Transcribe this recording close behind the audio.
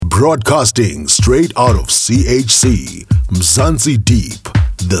Broadcasting straight out of CHC, Mzansi Deep,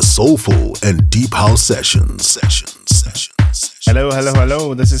 the soulful and deep house sessions.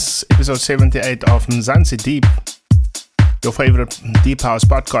 Hello. This is episode 78 of Mzansi Deep, your favorite deep house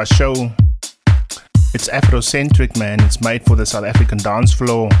podcast show. It's Afrocentric, man. It's made for the South African dance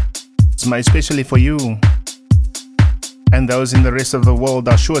floor. It's made especially for you. And those in the rest of the world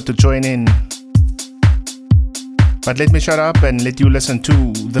are sure to join in. But let me shut up and let you listen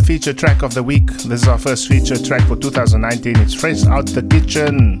to the feature track of the week. This is our first feature track for 2019. It's fresh out the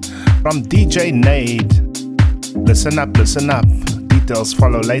kitchen from DJ Nade. Listen up. Details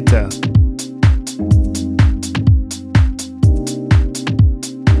follow later.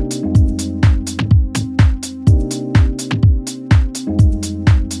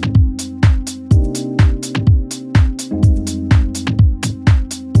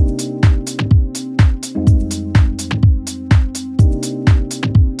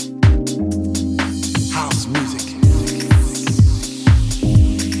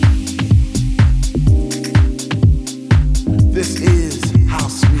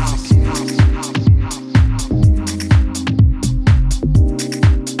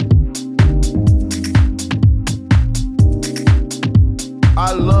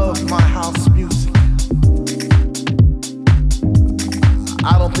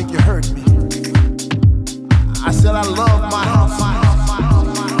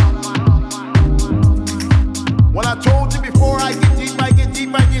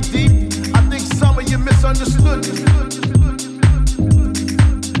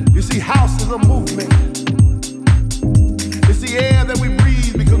 House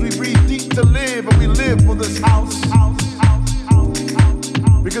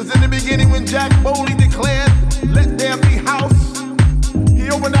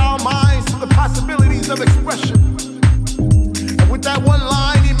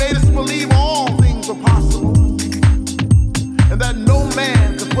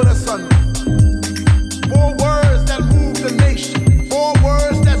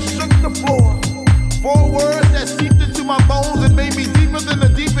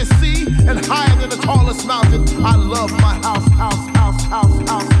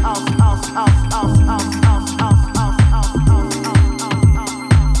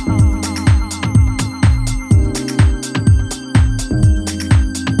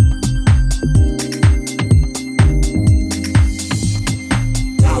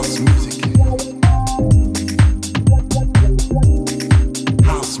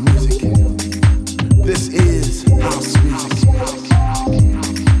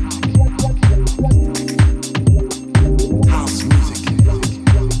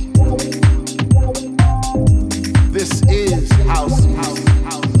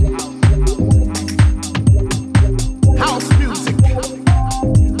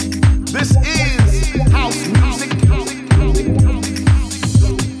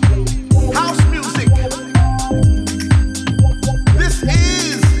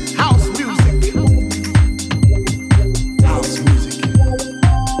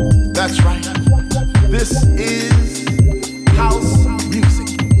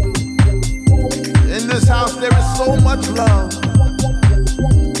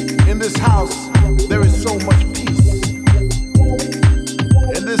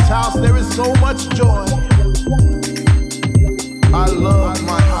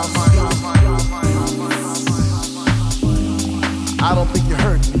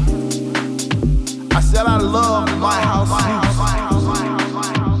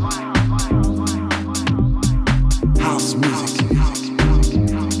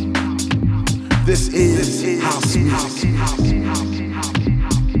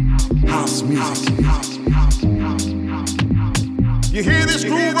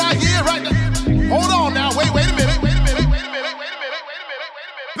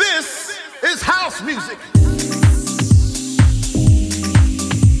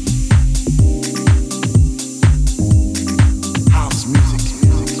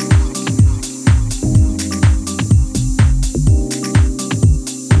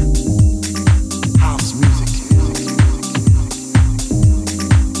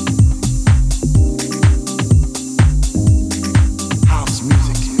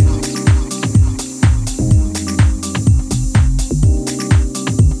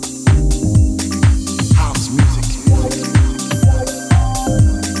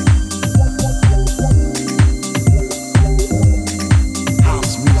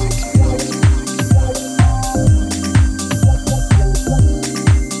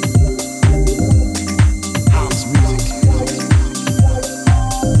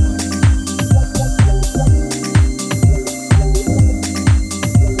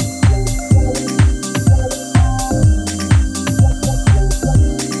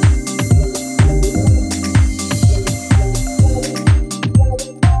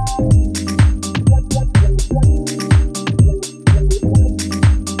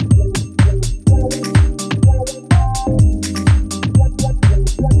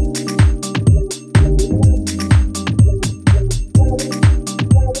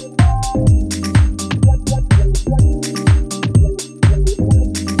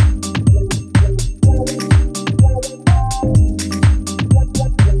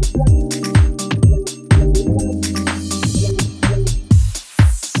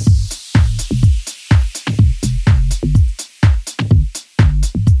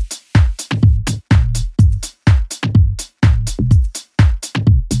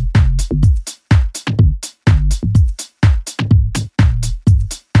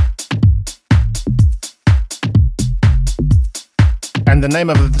And the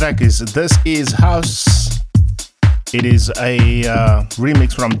name of the track is This Is House. It is a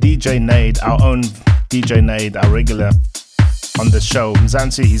remix from DJ Nade, our own DJ Nade, our regular on the show.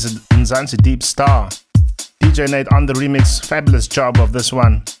 Mzansi, he's a Mzansi Deep star. DJ Nade on the remix, fabulous job of this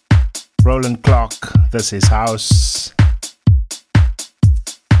one. Roland Clark, This Is House.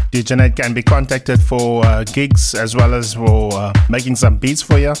 DJ Nade can be contacted for gigs as well as for making some beats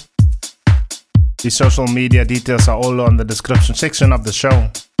for you. The social media details are all on the description section of the show.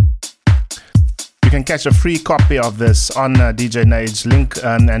 You can catch a free copy of this on DJ Nade's link,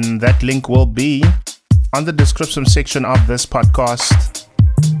 and that link will be on the description section of this podcast.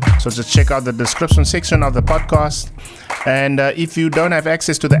 So just check out the description section of the podcast. And if you don't have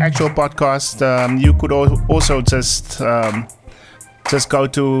access to the actual podcast, you could also just go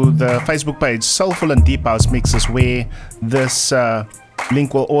to the Facebook page, Soulful and Deep House Mixes, where this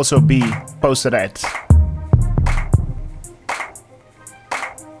link will also be posted at.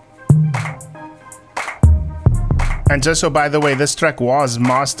 And just so by the way, this track was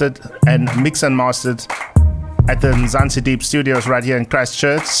mastered and mixed and mastered at the Mzansi Deep Studios right here in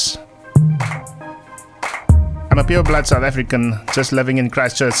Christchurch. I'm a pure blood South African, just living in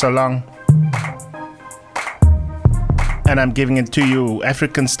Christchurch so long. And I'm giving it to you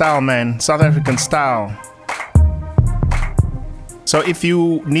African style, man, South African style. So if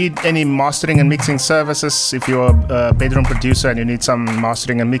you need any mastering and mixing services, if you're a bedroom producer and you need some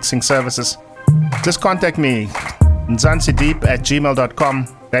mastering and mixing services, just contact me, mzansideep@gmail.com.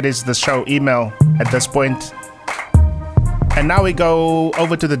 That is the show email at this point. And now we go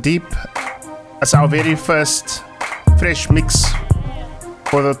over to the deep as our very first fresh mix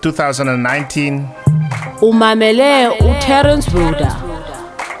for the 2019. Umamele uTerence Broder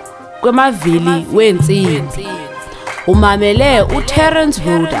kwamavili wensimbi. Umamele uTerence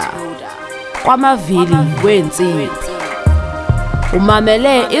Broder kwamavili wensimbi.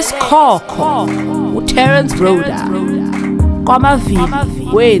 Umamele isikhokho uTerence Broder kwamavili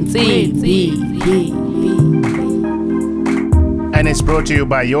wensimbi. And it's brought to you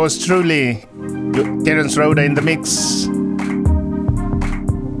by yours truly, Terence Broder in the mix.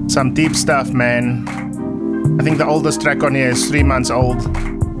 Some deep stuff, man. I think the oldest track on here is 3 months old.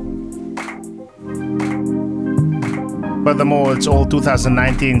 Furthermore, it's all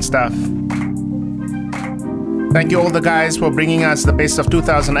 2019 stuff. Thank you all the guys for bringing us the best of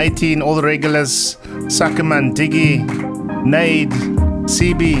 2018. All the regulars, Suckerman, Diggy, Nade,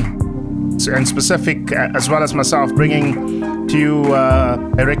 CB, and Specific, as well as myself, bringing to you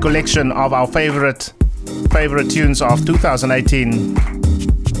a recollection of our favorite tunes of 2018.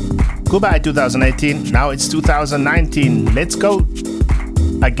 Goodbye 2018, now it's 2019. Let's go.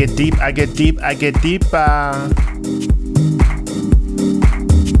 I get deep, I get deep, I get deeper.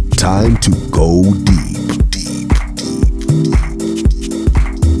 Time to go deep.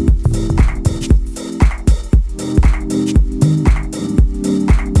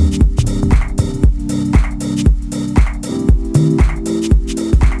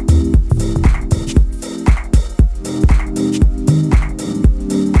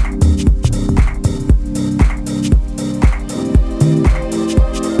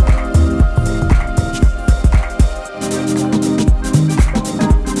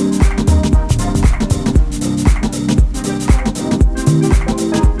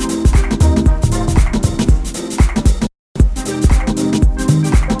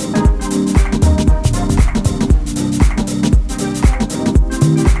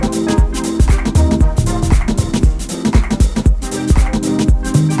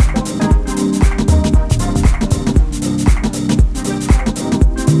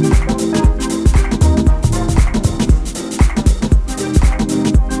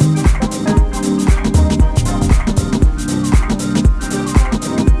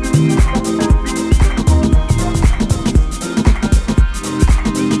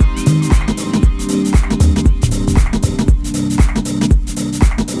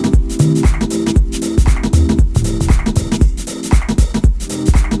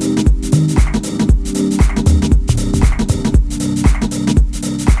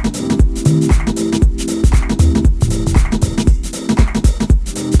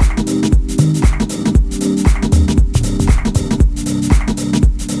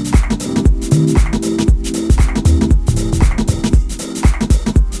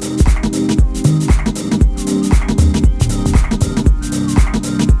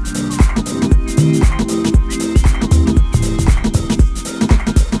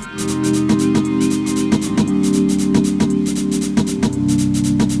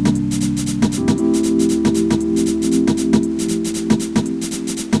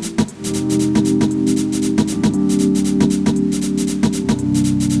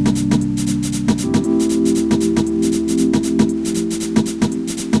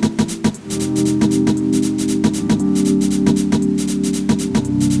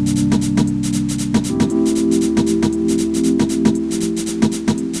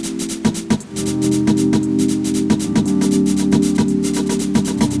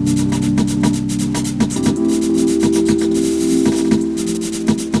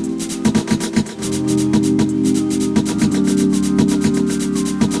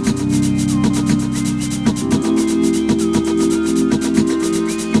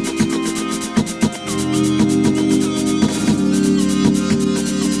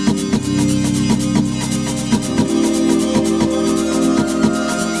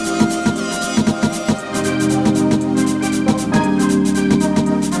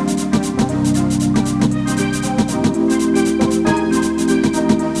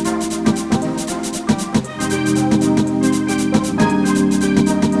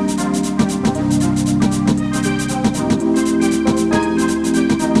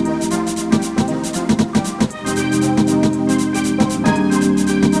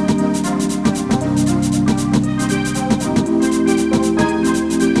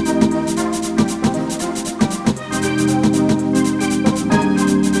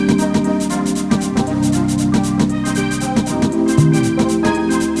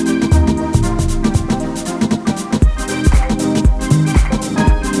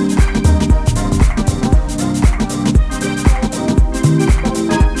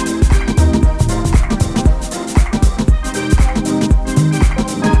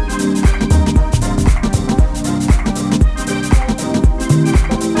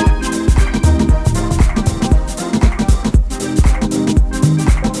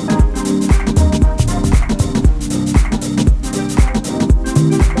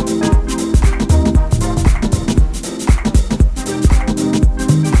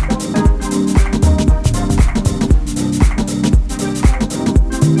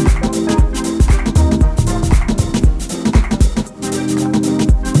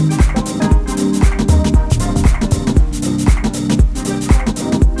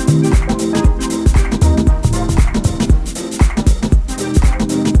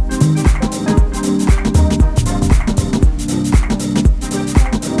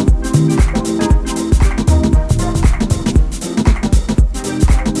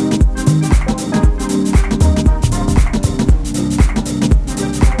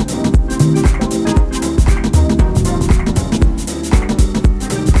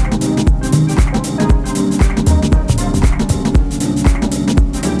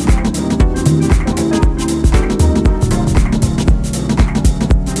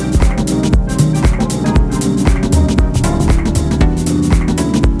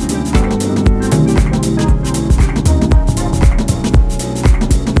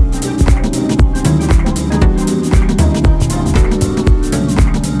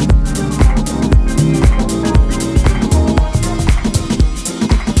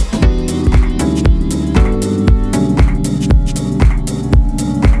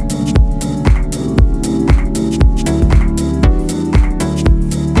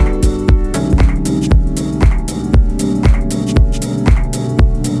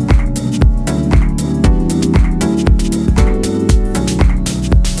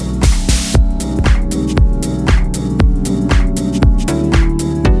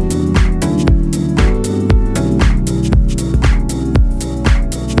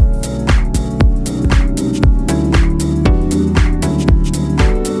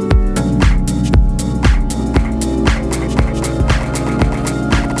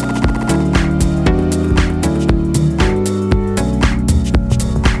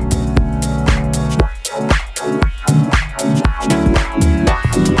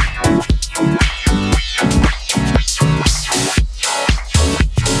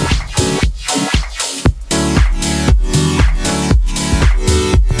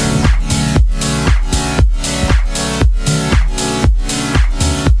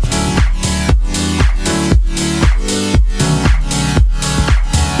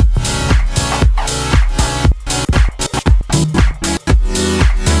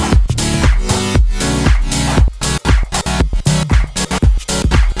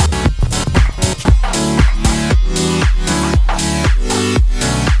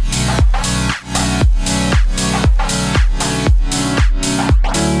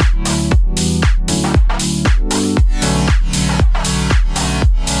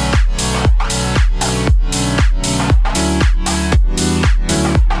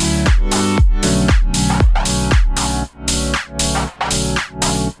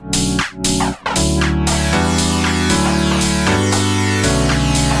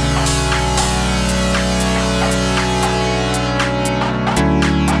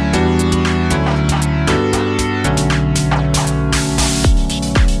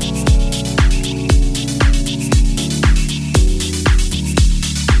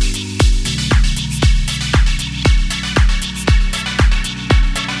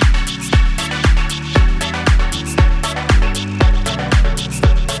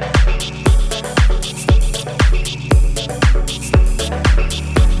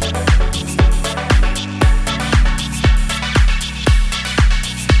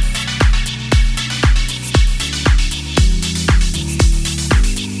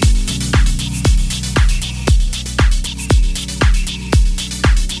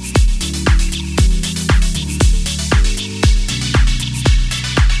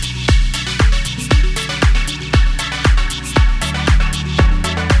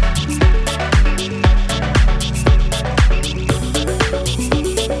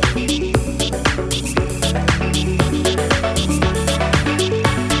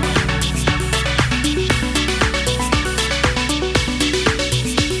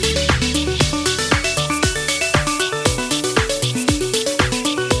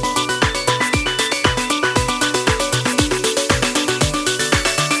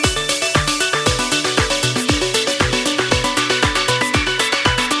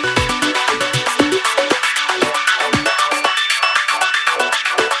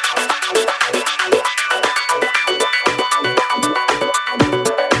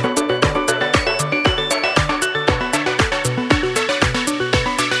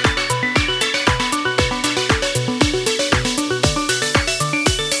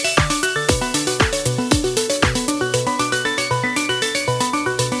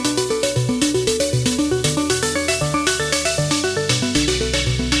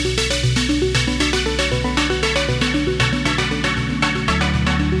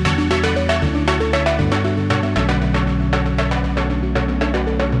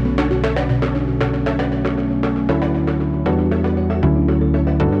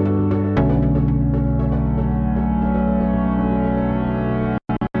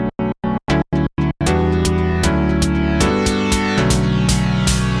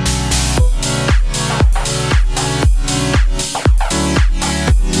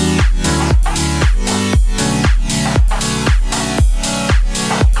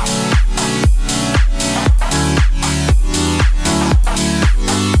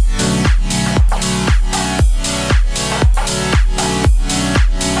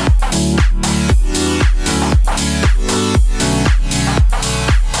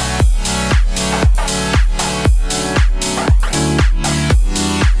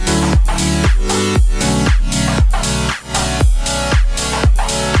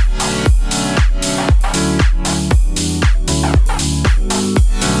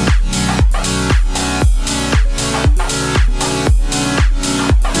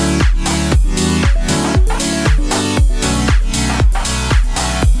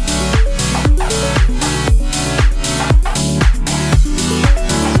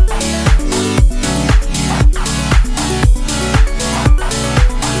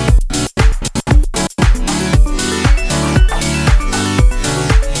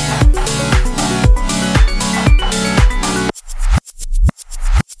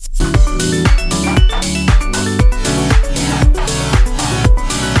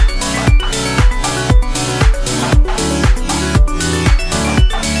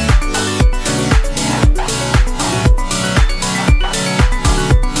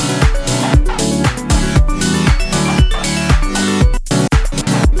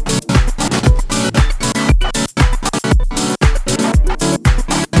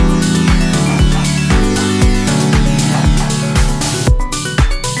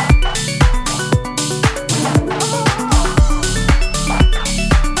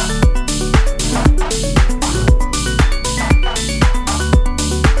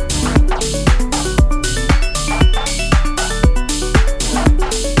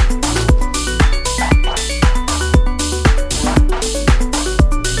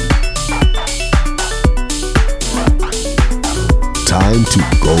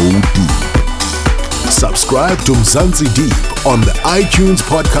 subscribe to Mzansi Deep on the iTunes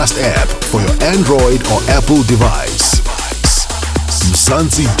podcast app for your Android or Apple device.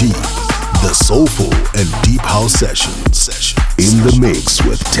 Mzansi Deep, the soulful and deep house sessions. In the mix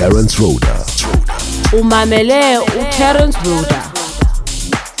with Terence Rhoda. Umamele uTerence Rhoda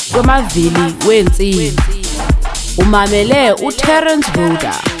kwamavili wensimbi. Umamele uTerence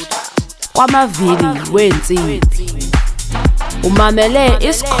Rhoda kwamavili wensimbi. Umamele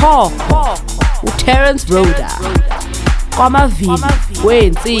isikhokho uTerence Rhoda kwamavili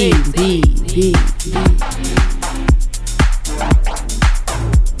wensimbi.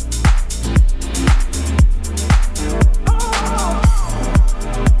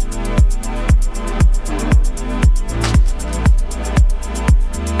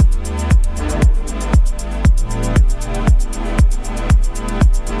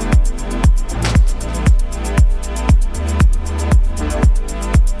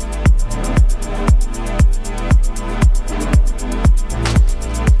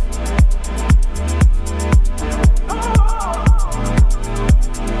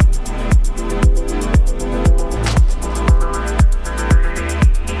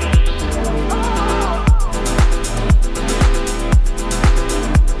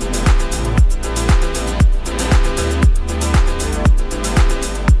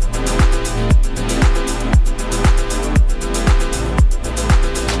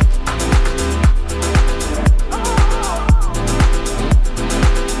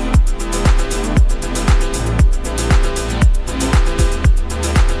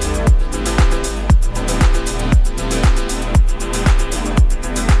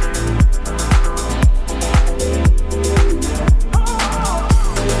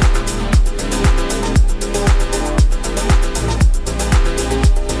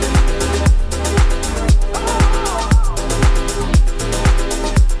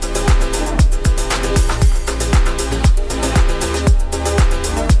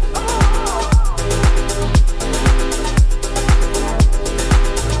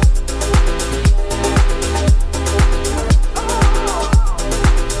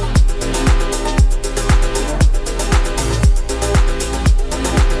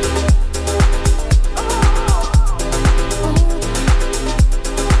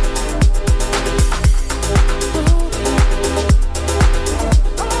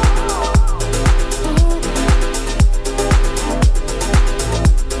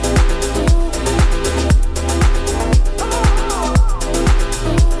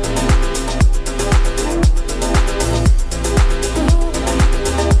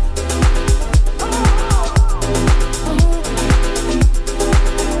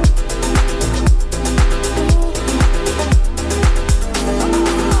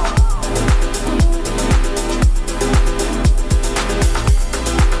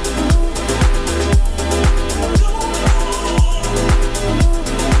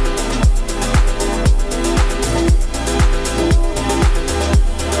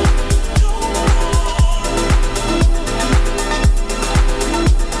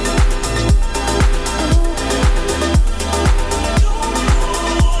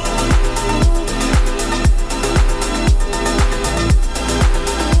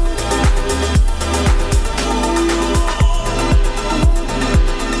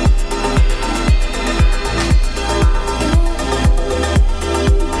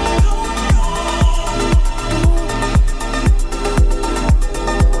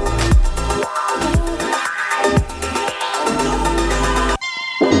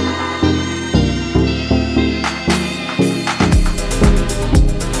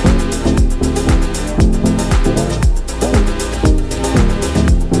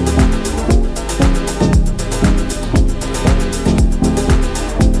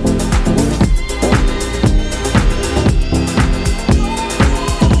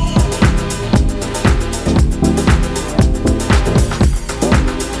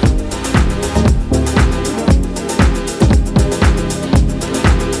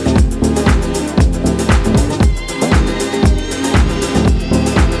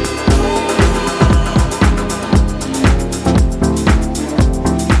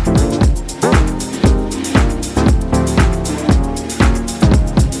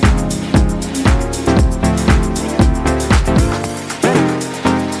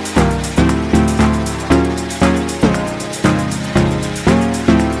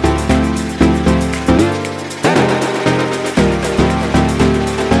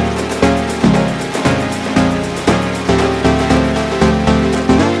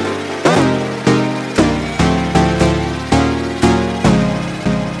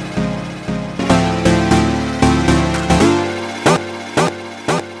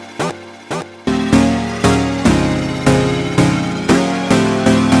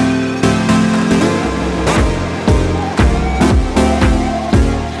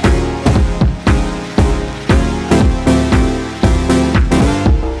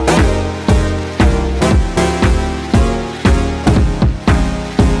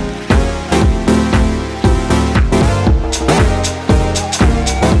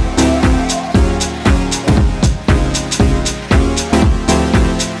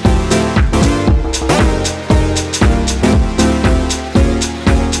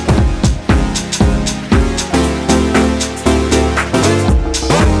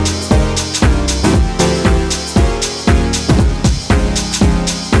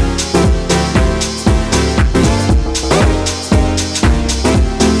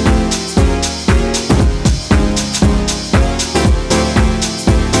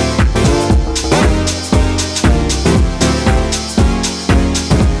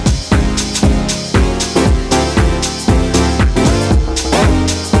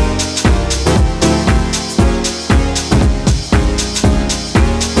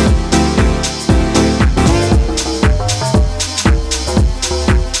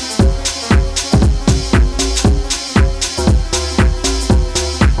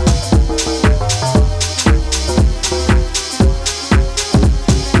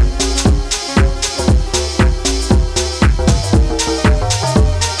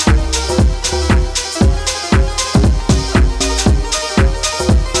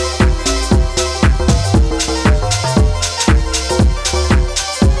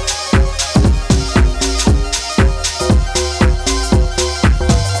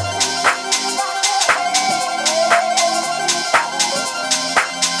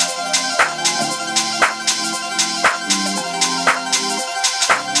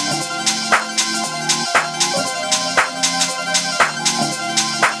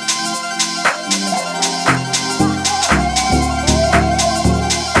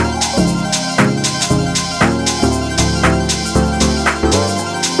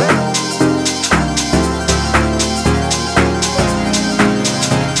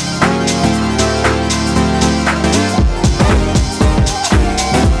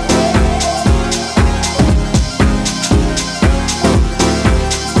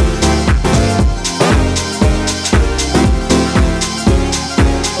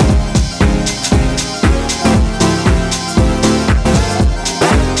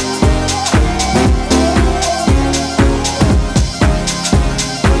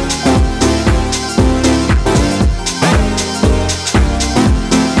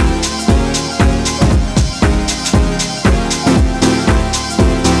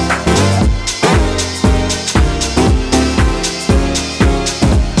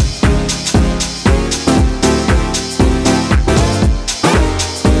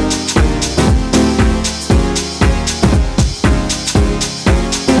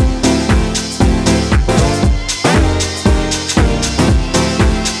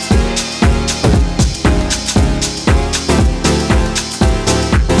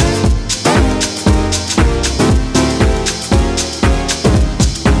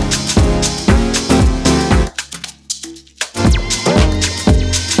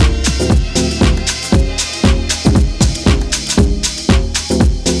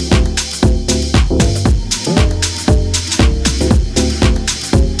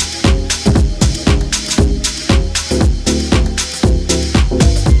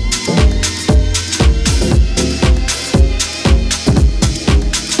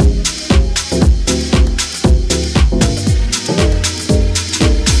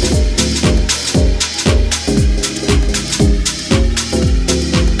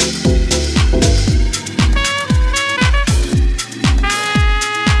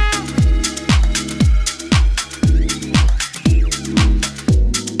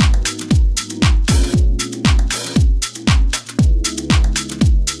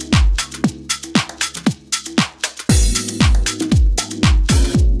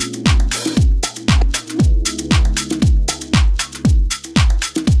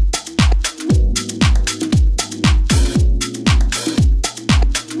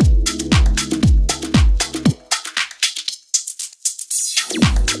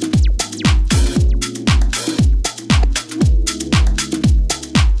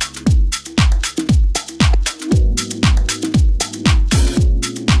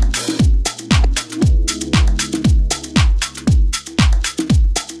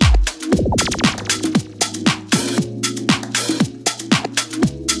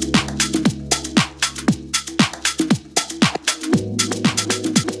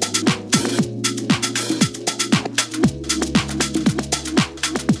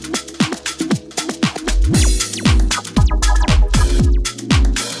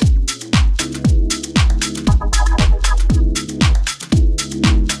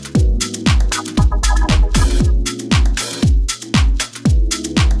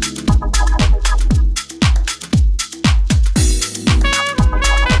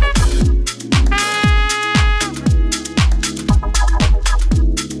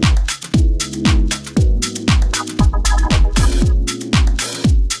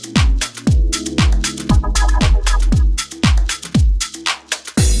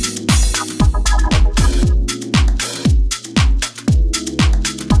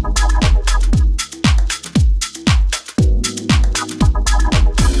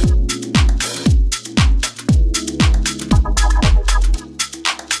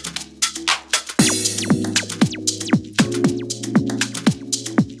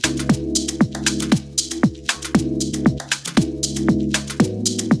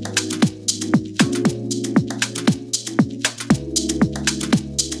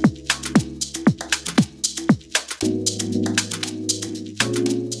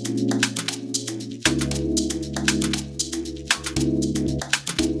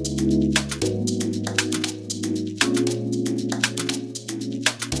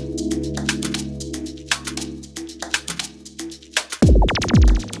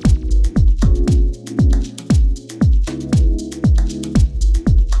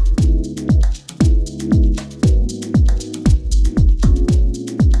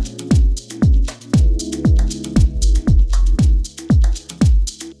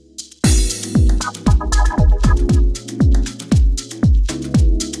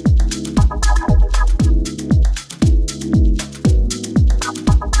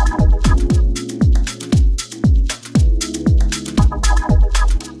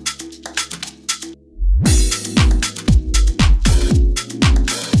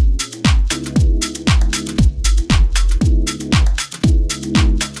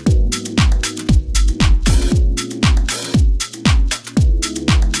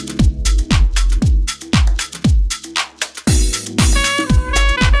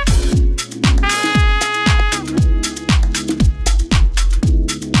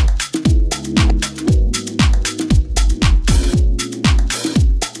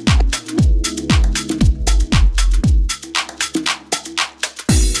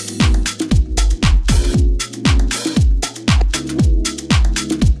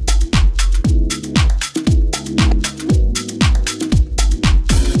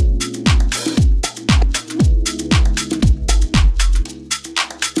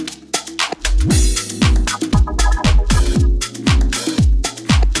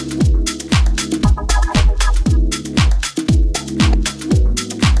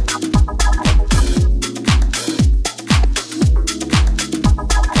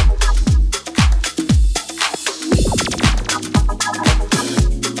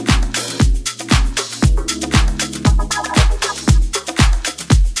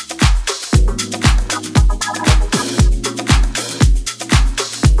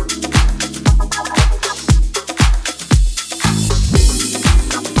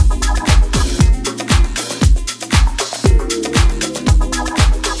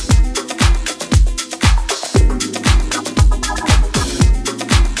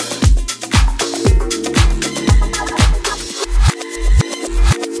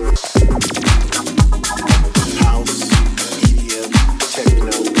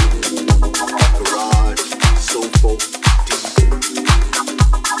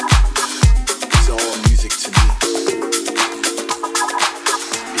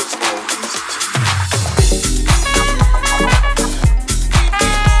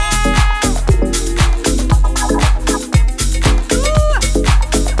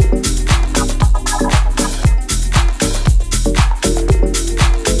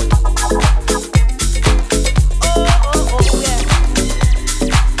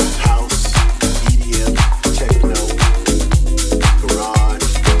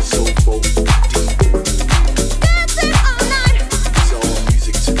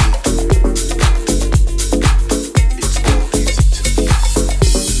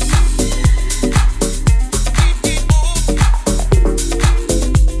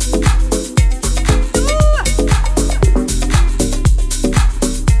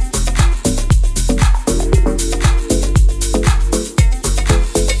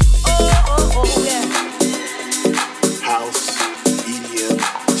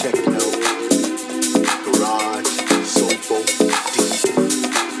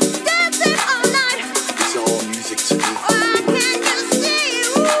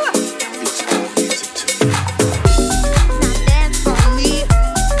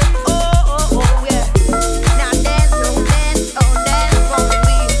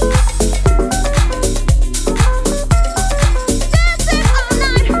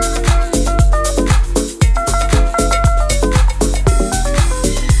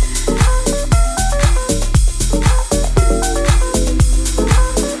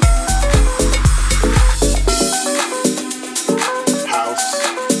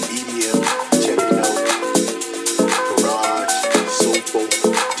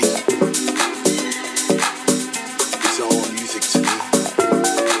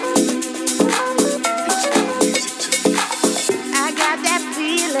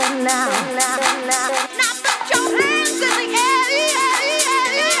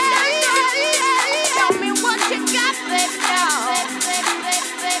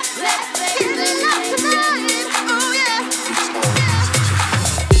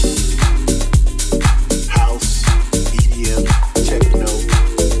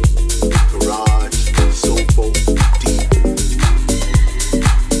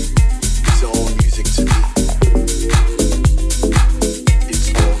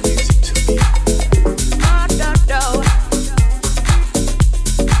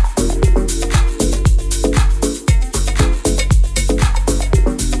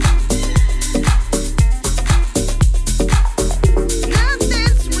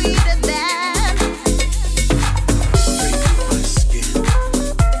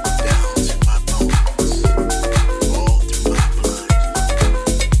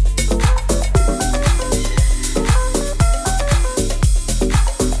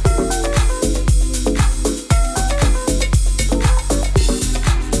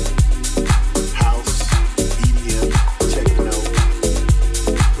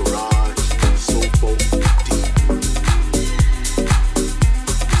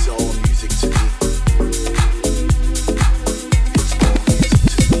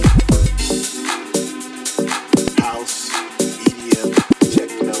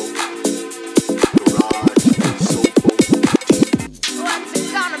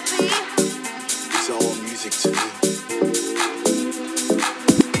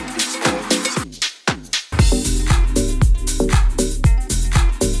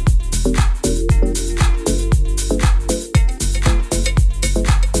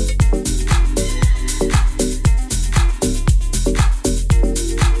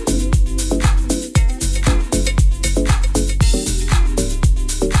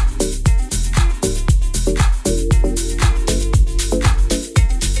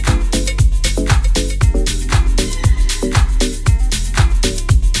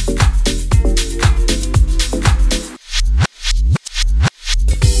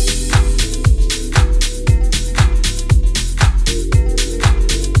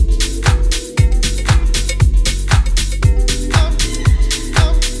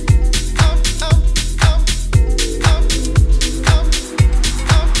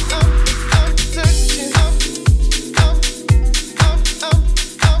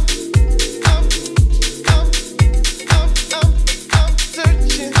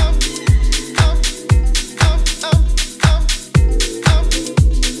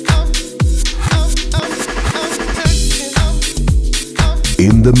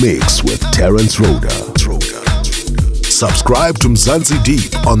 In the mix with Terence Rhoda. Subscribe to Mzansi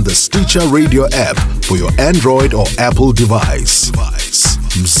Deep on the Stitcher Radio app for your Android or Apple device.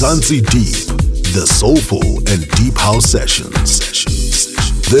 Mzansi Deep, the soulful and deep house sessions.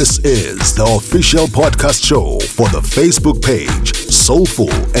 This is the official podcast show for the Facebook page,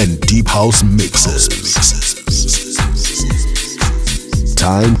 Soulful and Deep House Mixes.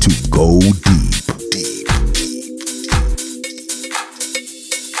 Time to go deep.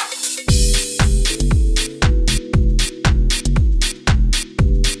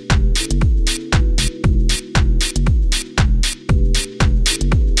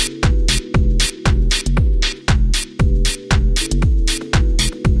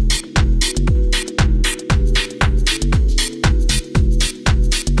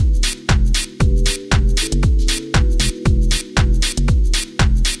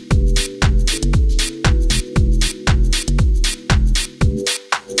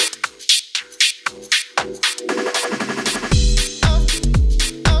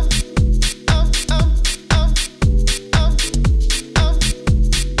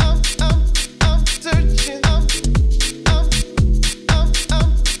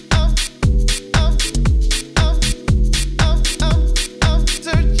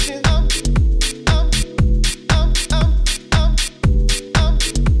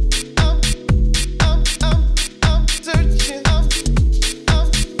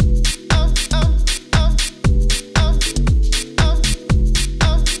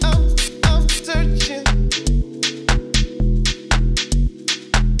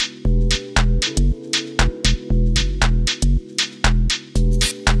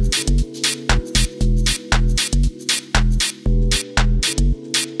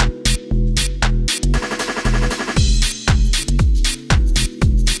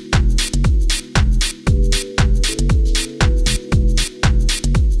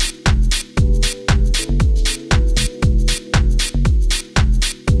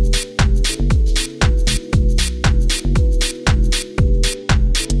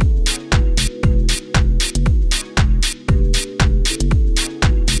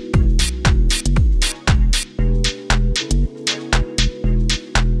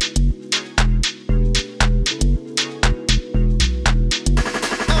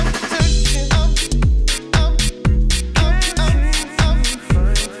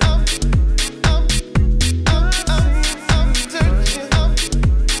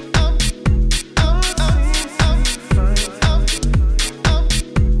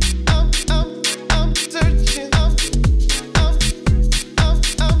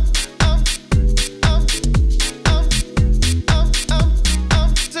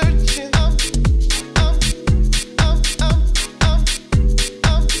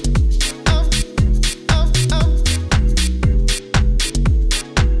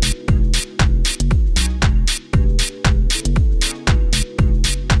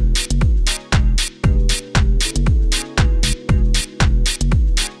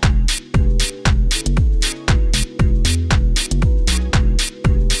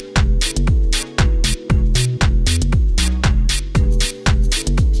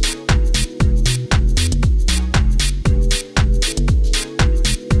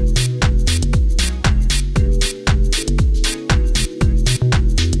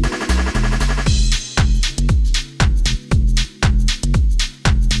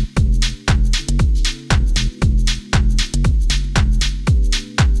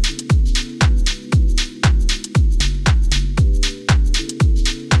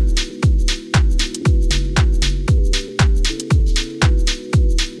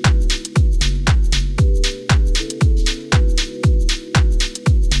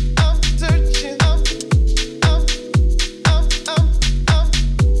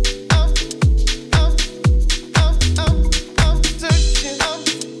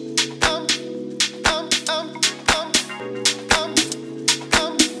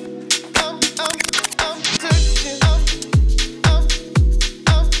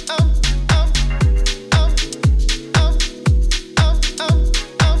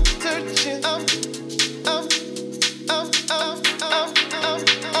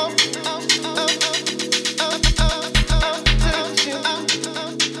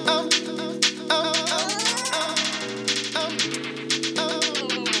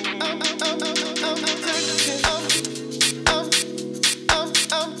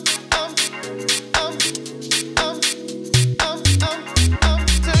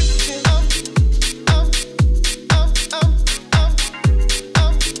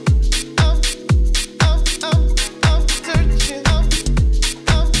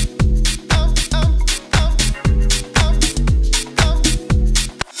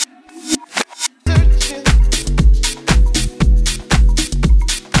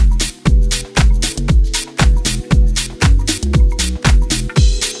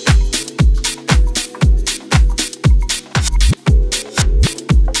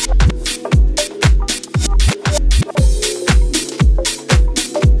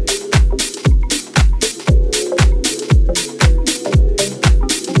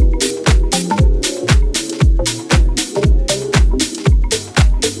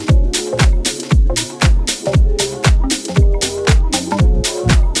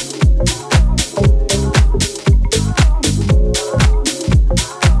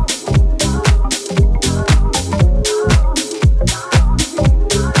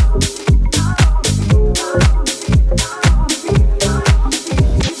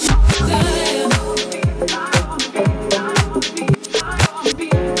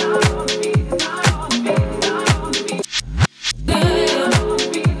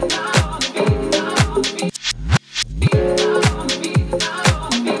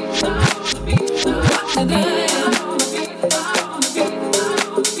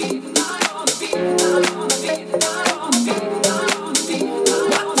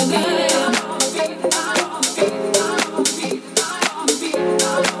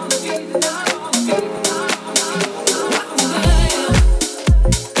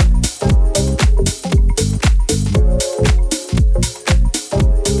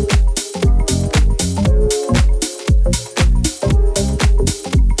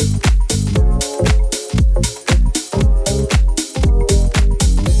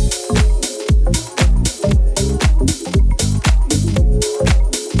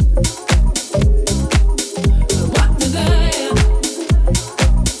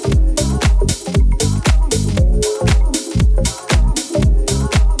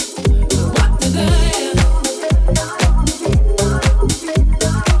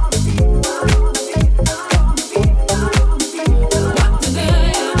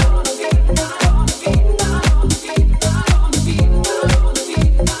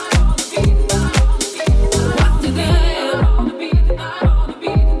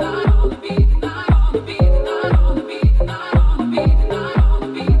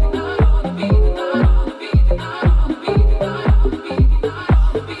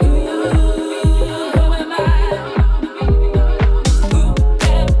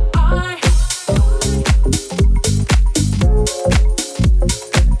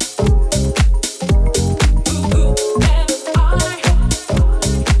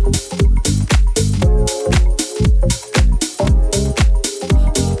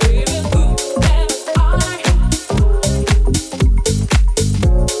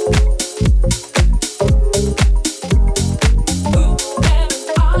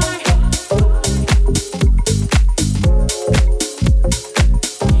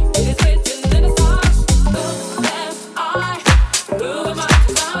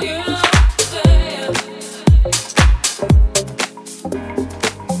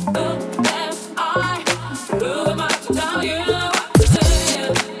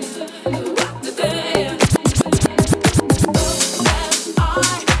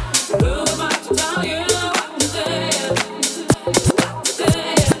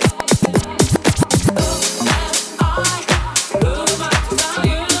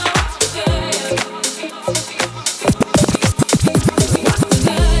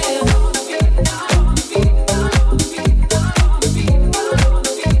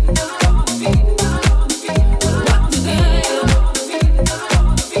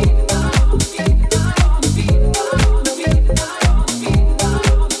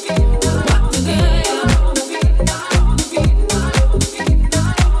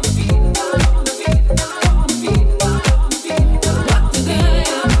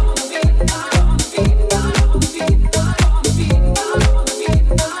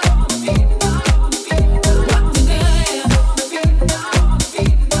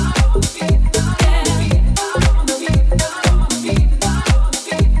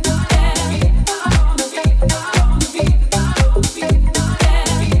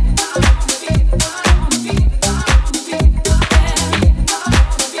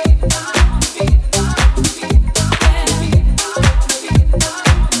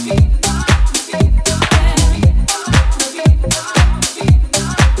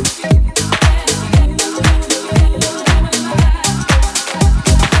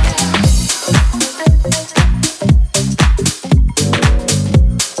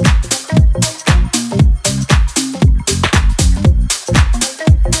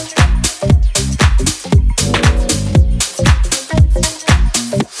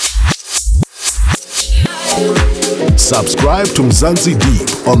 Subscribe to Mzansi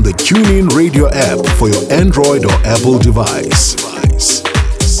Deep on the TuneIn Radio app for your Android or Apple device.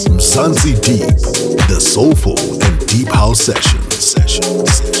 Mzansi Deep, the soulful and deep house sessions.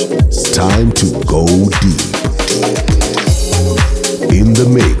 Time to go deep. In the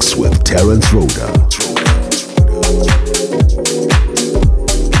mix with Terence Rhoda.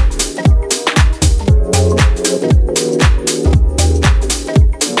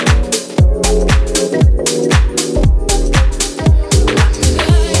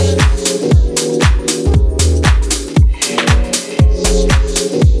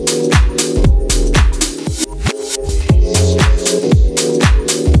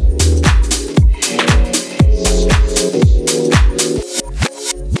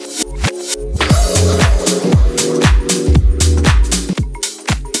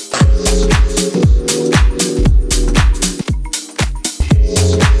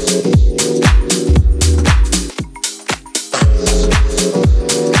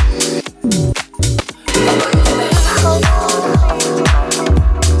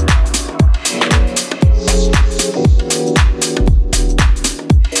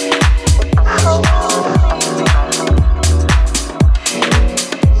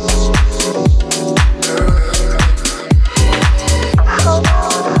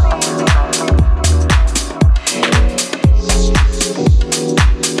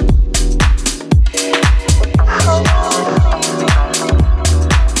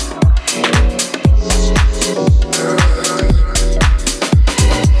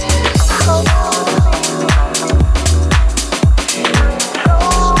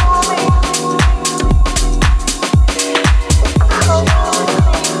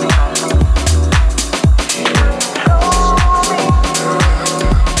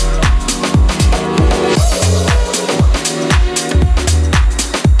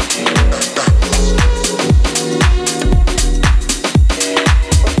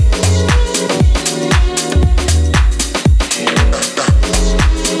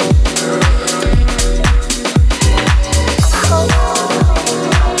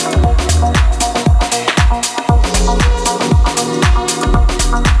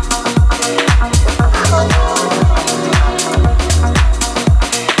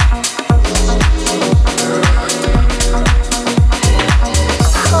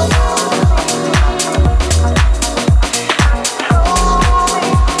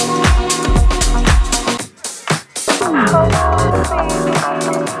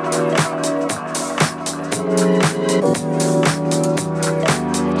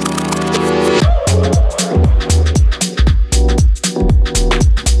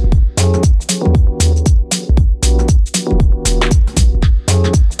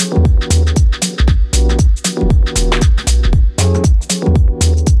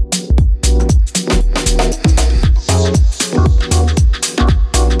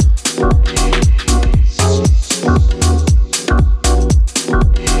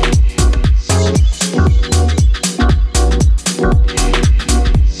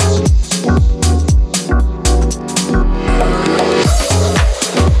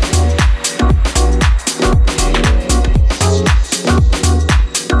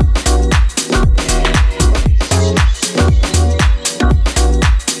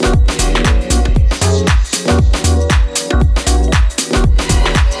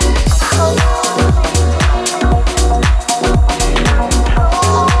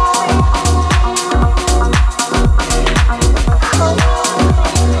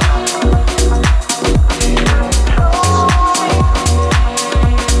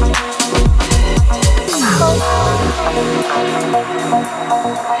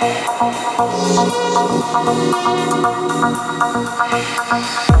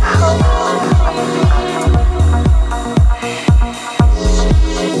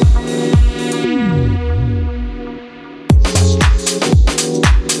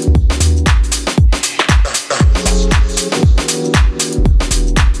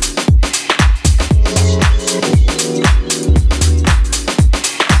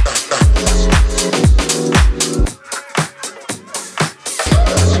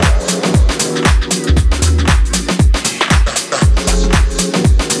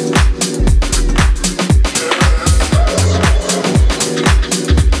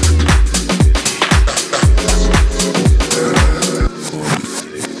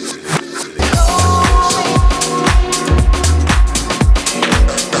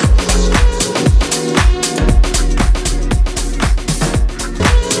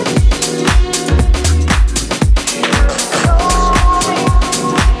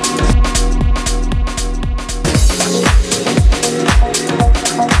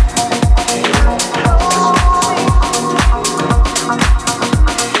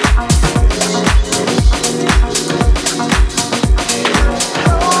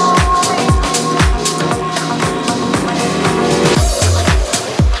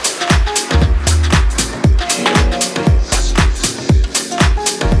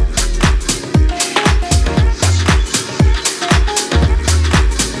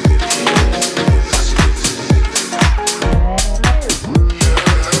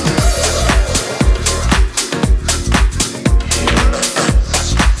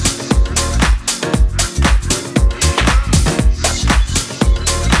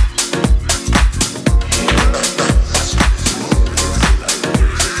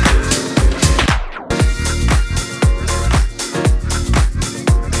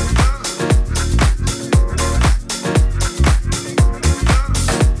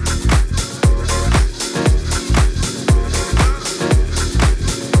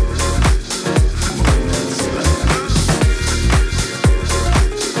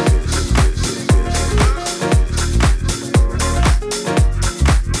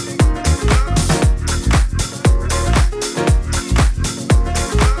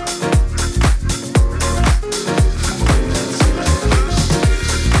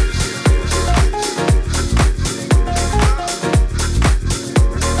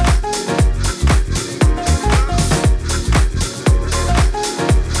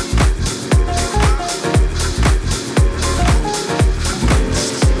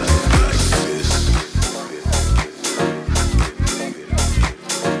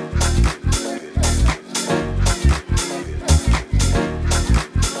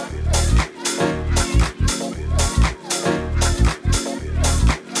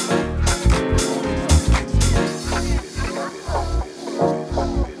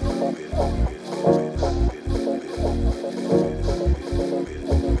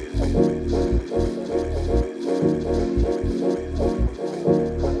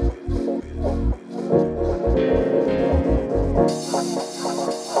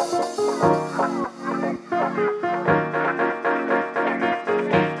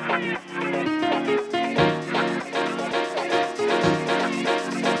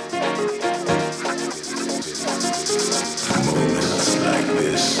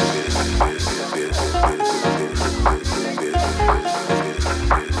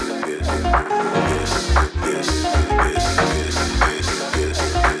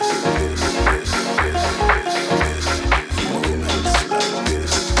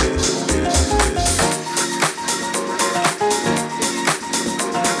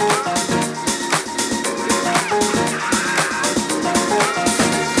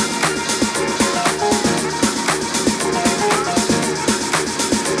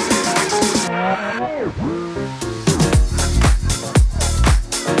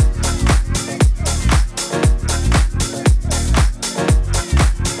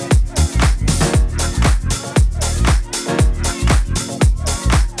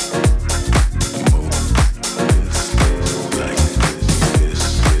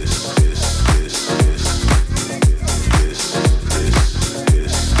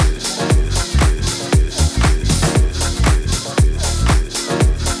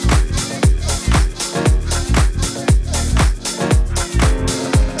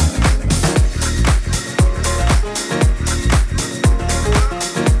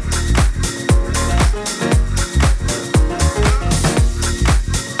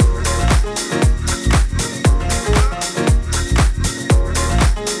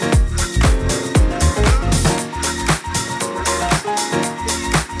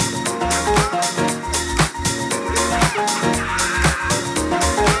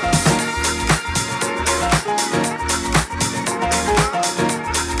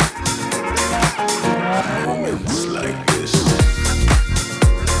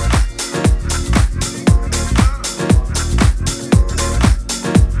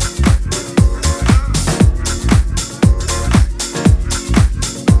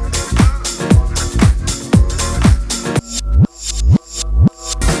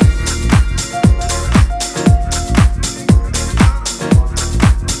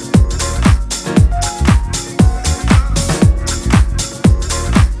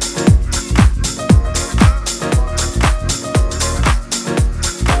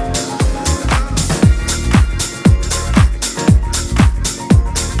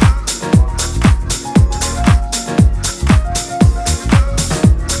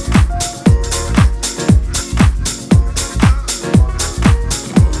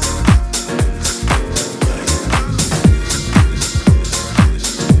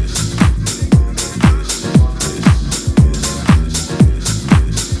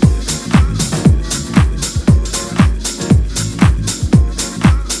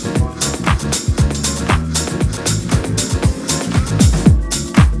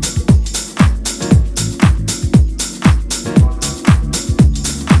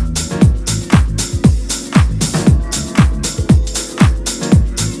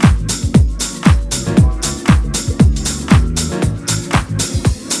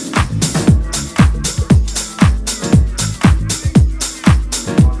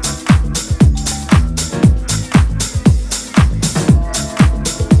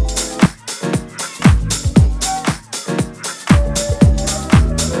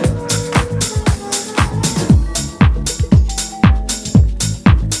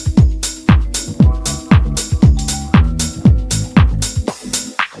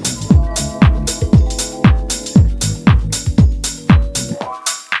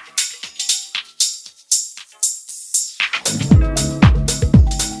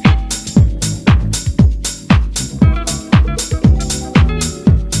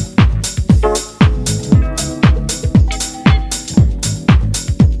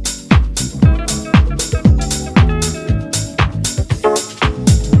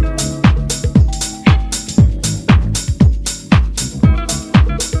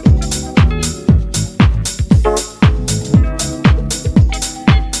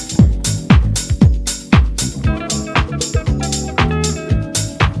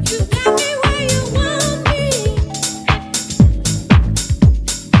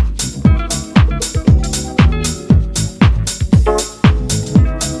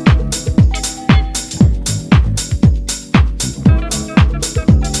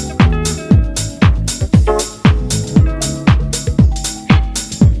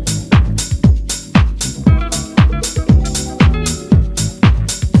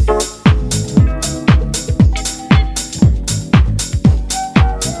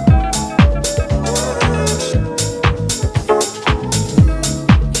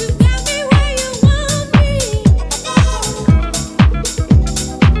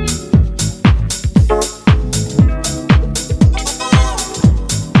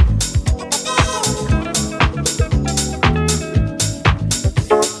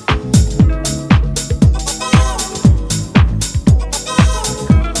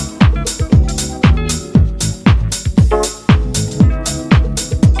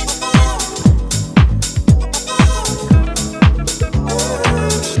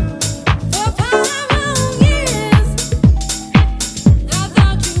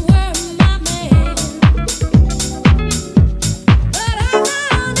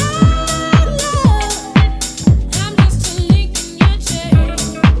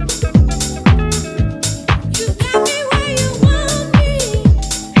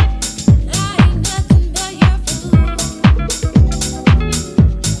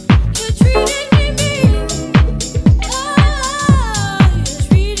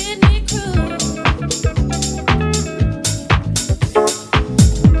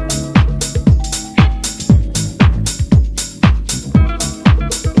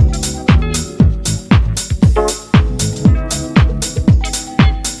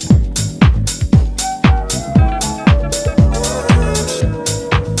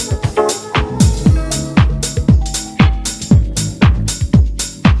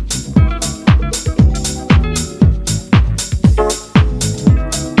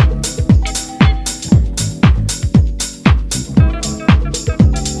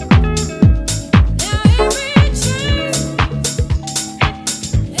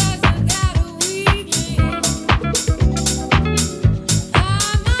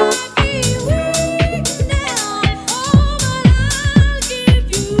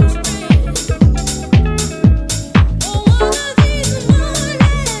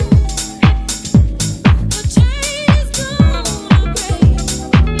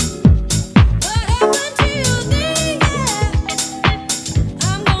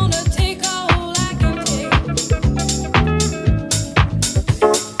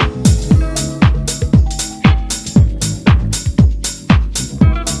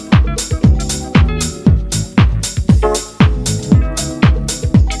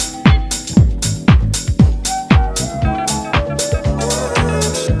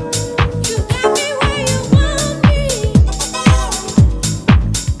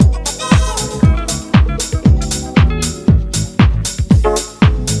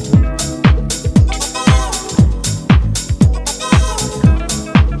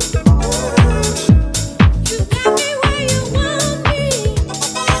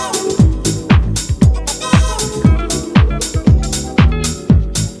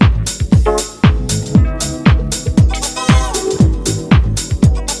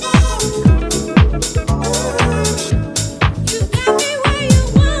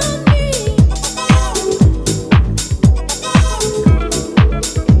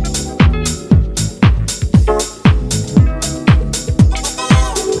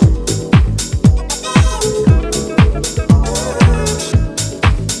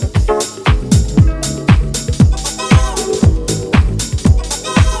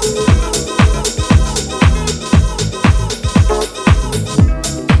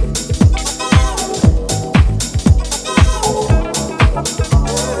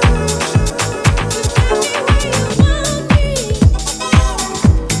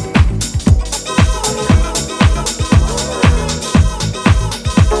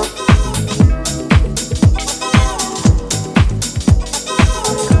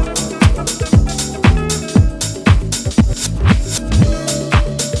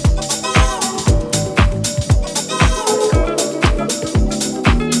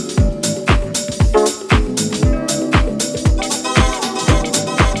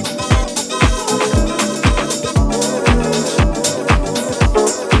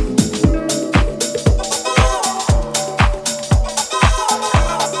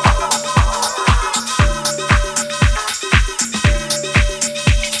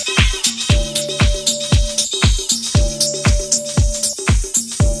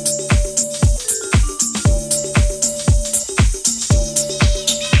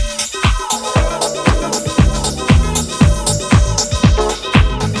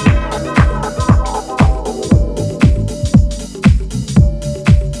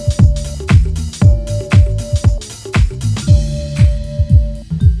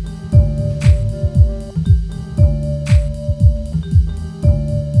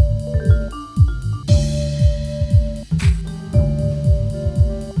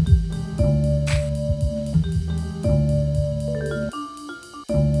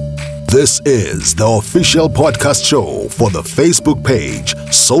 This is the official podcast show for the Facebook page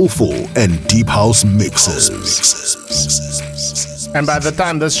Soulful and Deep House Mixes. And by the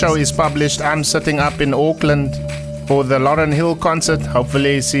time this show is published, I'm sitting up in Auckland for the Lauryn Hill concert.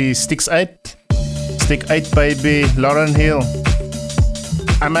 Hopefully she sticks 8. Stick 8, baby, Lauryn Hill.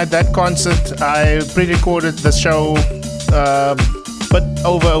 I'm at that concert. I pre-recorded the show but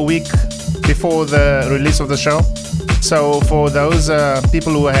over a week before the release of the show. So for those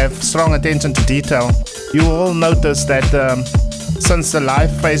people who have strong attention to detail, you will notice that since the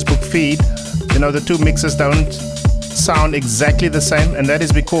live Facebook feed, the two mixes don't sound exactly the same, and that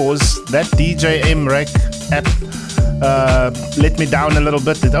is because that DJ MREC app let me down a little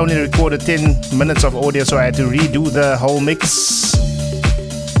bit. It only recorded 10 minutes of audio, so I had to redo the whole mix.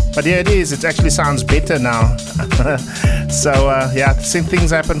 But here it is. It actually sounds better now. So same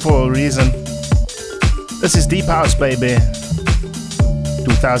things happen for a reason. This is Deep House, baby.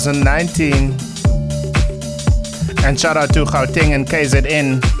 2019. And shout out to Gauteng and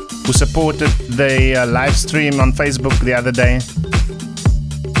KZN who supported the live stream on Facebook the other day.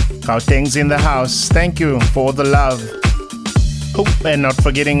 Gauteng's in the house. Thank you for the love. Oh, and not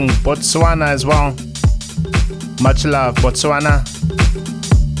forgetting Botswana as well. Much love, Botswana.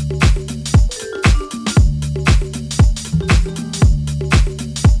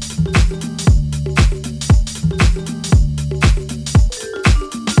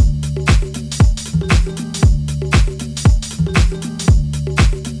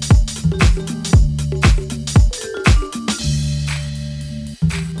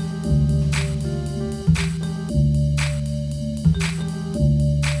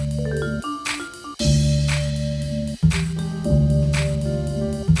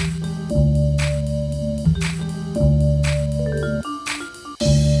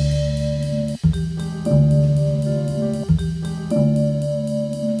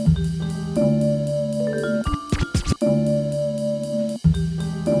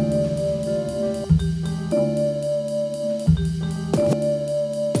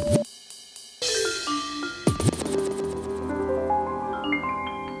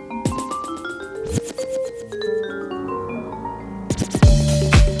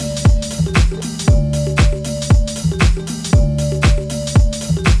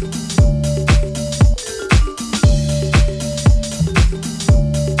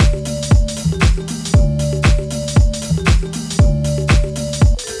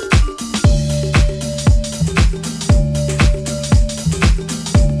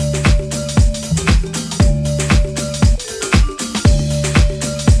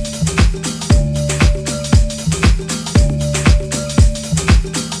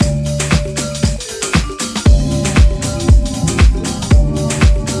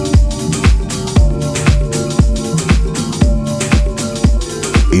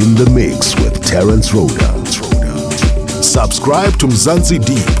 In the mix with Terence Rhoda. Subscribe to Mzansi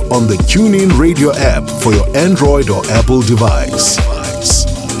Deep on the TuneIn Radio app for your Android or Apple device.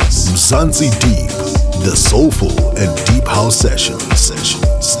 Mzansi Deep, the soulful and deep house session.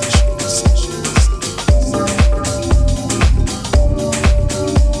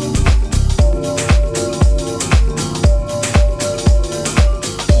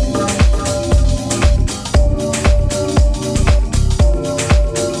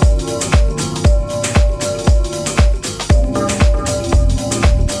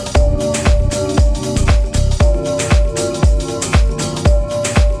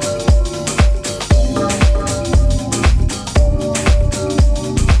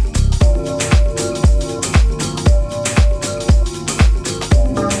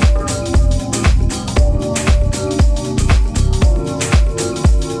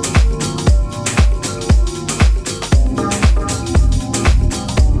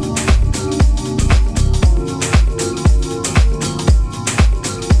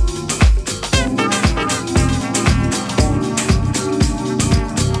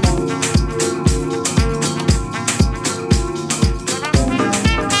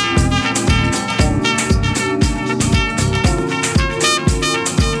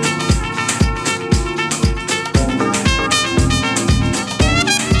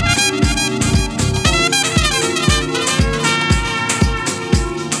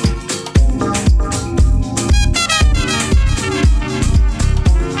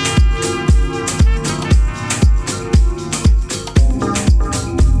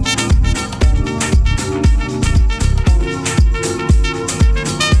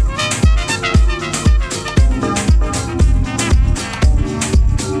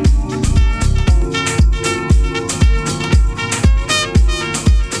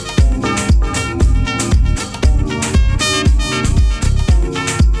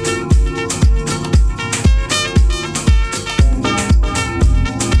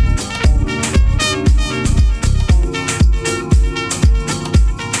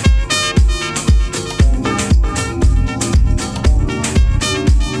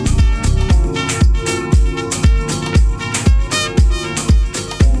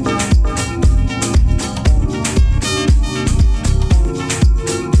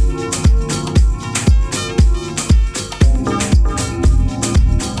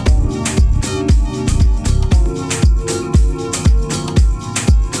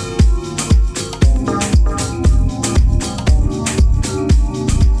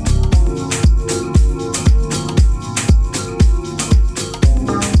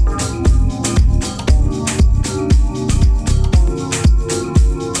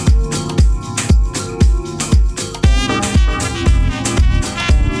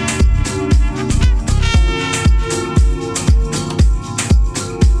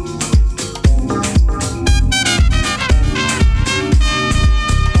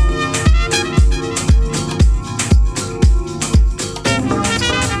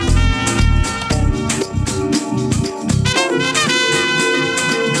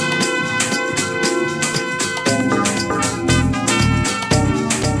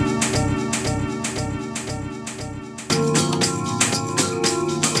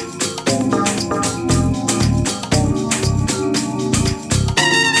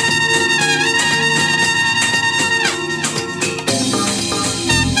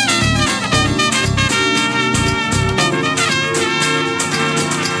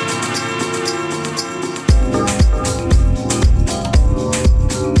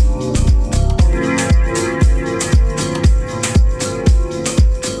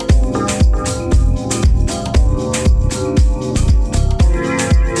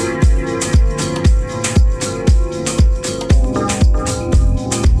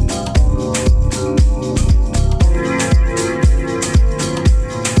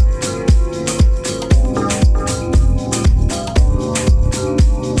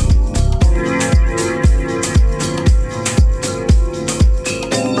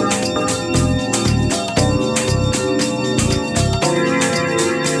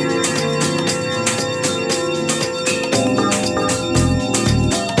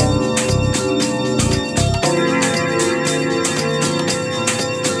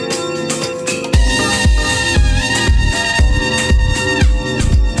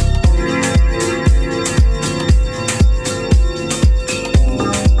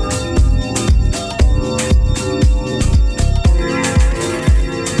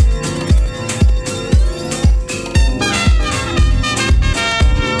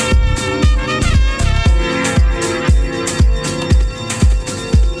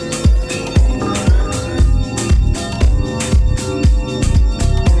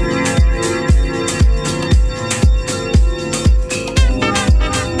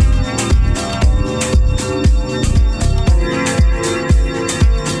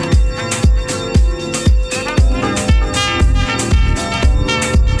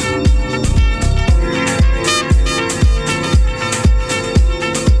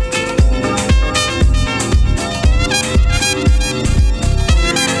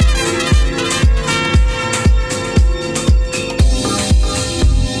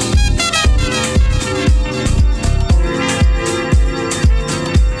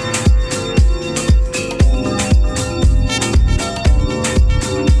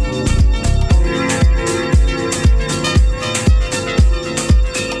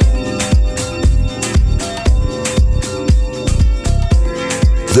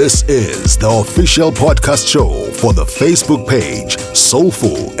 This is the official podcast show for the Facebook page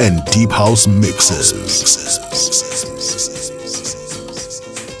Soulful and Deep House Mixes.